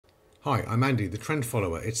Hi, I'm Andy, the Trend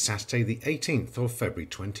Follower. It's Saturday the 18th of February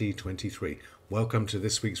 2023. Welcome to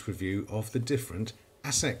this week's review of the different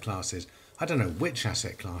asset classes. I don't know which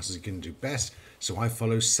asset classes are going to do best, so I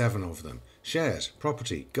follow 7 of them. Shares,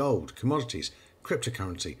 property, gold, commodities,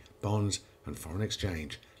 cryptocurrency, bonds and foreign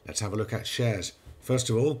exchange. Let's have a look at shares. First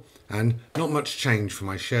of all, and not much change for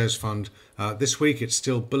my shares fund. This week it's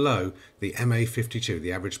still below the MA52,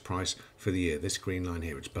 the average price for the year, this green line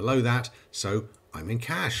here. It's below that, so I'm in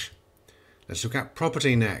cash. Let's look at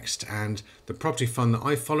property next, and the property fund that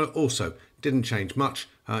I follow also didn't change much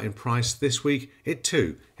in price this week. It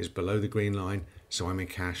too is below the green line, so I'm in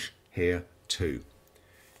cash here too.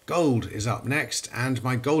 Gold is up next, and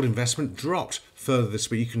my gold investment dropped further this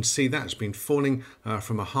week. You can see that it's been falling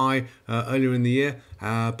from a high earlier in the year,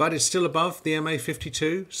 but it's still above the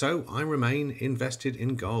MA52, so I remain invested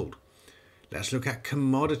in gold. Let's look at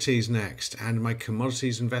commodities next, and my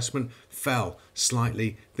commodities investment fell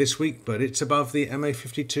slightly this week, but it's above the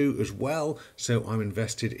MA52 as well, so I'm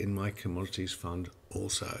invested in my commodities fund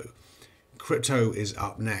also. Crypto is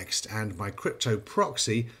up next, and my crypto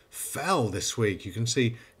proxy fell this week. You can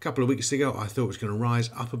see a couple of weeks ago I thought it was going to rise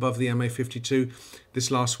up above the MA52.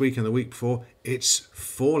 This last week and the week before it's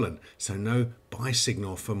fallen, so no buy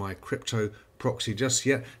signal for my crypto proxy just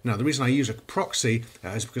yet. Now the reason I use a proxy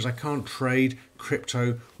is because I can't trade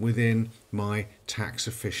crypto within my tax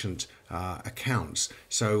efficient accounts,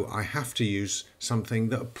 so I have to use something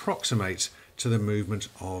that approximates to the movement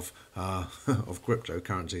of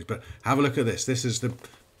cryptocurrencies. But have a look at this. This is the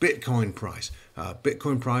Bitcoin price.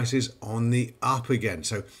 Bitcoin price is on the up again,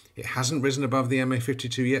 so it hasn't risen above the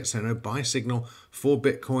MA52 yet, so no buy signal for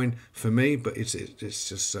Bitcoin for me, but it's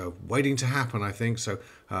just waiting to happen, I think. So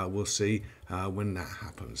we'll see when that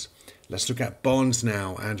happens. Let's look at bonds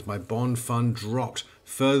now, and my bond fund dropped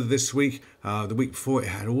further this week. The week before it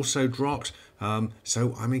had also dropped,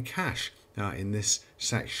 so I'm in cash in this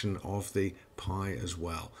section of the pie as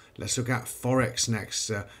well. Let's look at Forex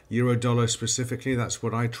next. Euro dollar specifically, that's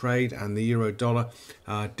what I trade, and the euro dollar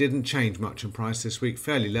didn't change much in price this week,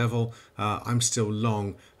 fairly level. I'm still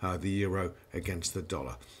long the euro against the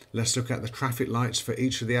dollar. Let's look at the traffic lights for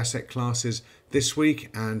each of the asset classes this week,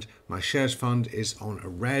 and my shares fund is on a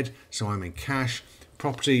red, so I'm in cash.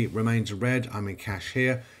 Property remains a red, I'm in cash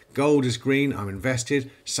here. Gold is green, I'm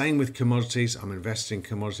invested. Same with commodities, I'm invested in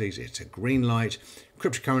commodities, it's a green light.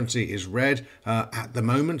 Cryptocurrency is red at the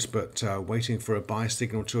moment, but waiting for a buy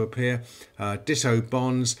signal to appear. Ditto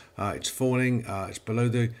bonds, it's falling, it's below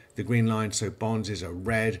the green line, so bonds is a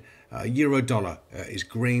red. Euro dollar is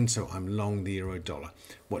green, so I'm long the euro dollar.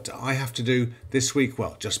 What do I have to do this week?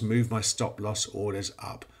 Well, just move my stop loss orders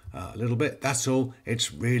up a little bit. That's all.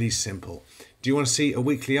 It's really simple. Do you want to see a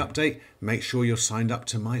weekly update? Make sure you're signed up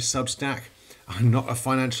to my Substack. I'm not a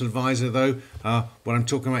financial advisor though. What I'm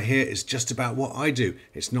talking about here is just about what I do.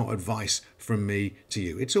 It's not advice from me to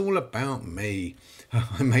you. It's all about me.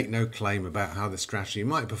 I make no claim about how the strategy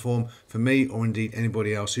might perform for me or indeed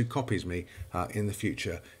anybody else who copies me in the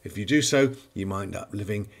future. If you do so, you might end up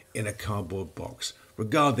living in a cardboard box.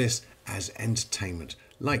 Regard this as entertainment,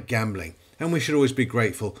 like gambling. And we should always be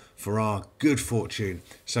grateful for our good fortune.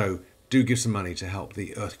 So do give some money to help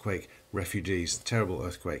the earthquake refugees, the terrible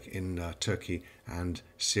earthquake in Turkey and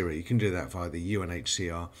Syria. You can do that via the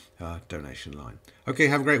UNHCR donation line. Okay,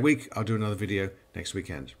 have a great week. I'll do another video next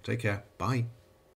weekend. Take care. Bye.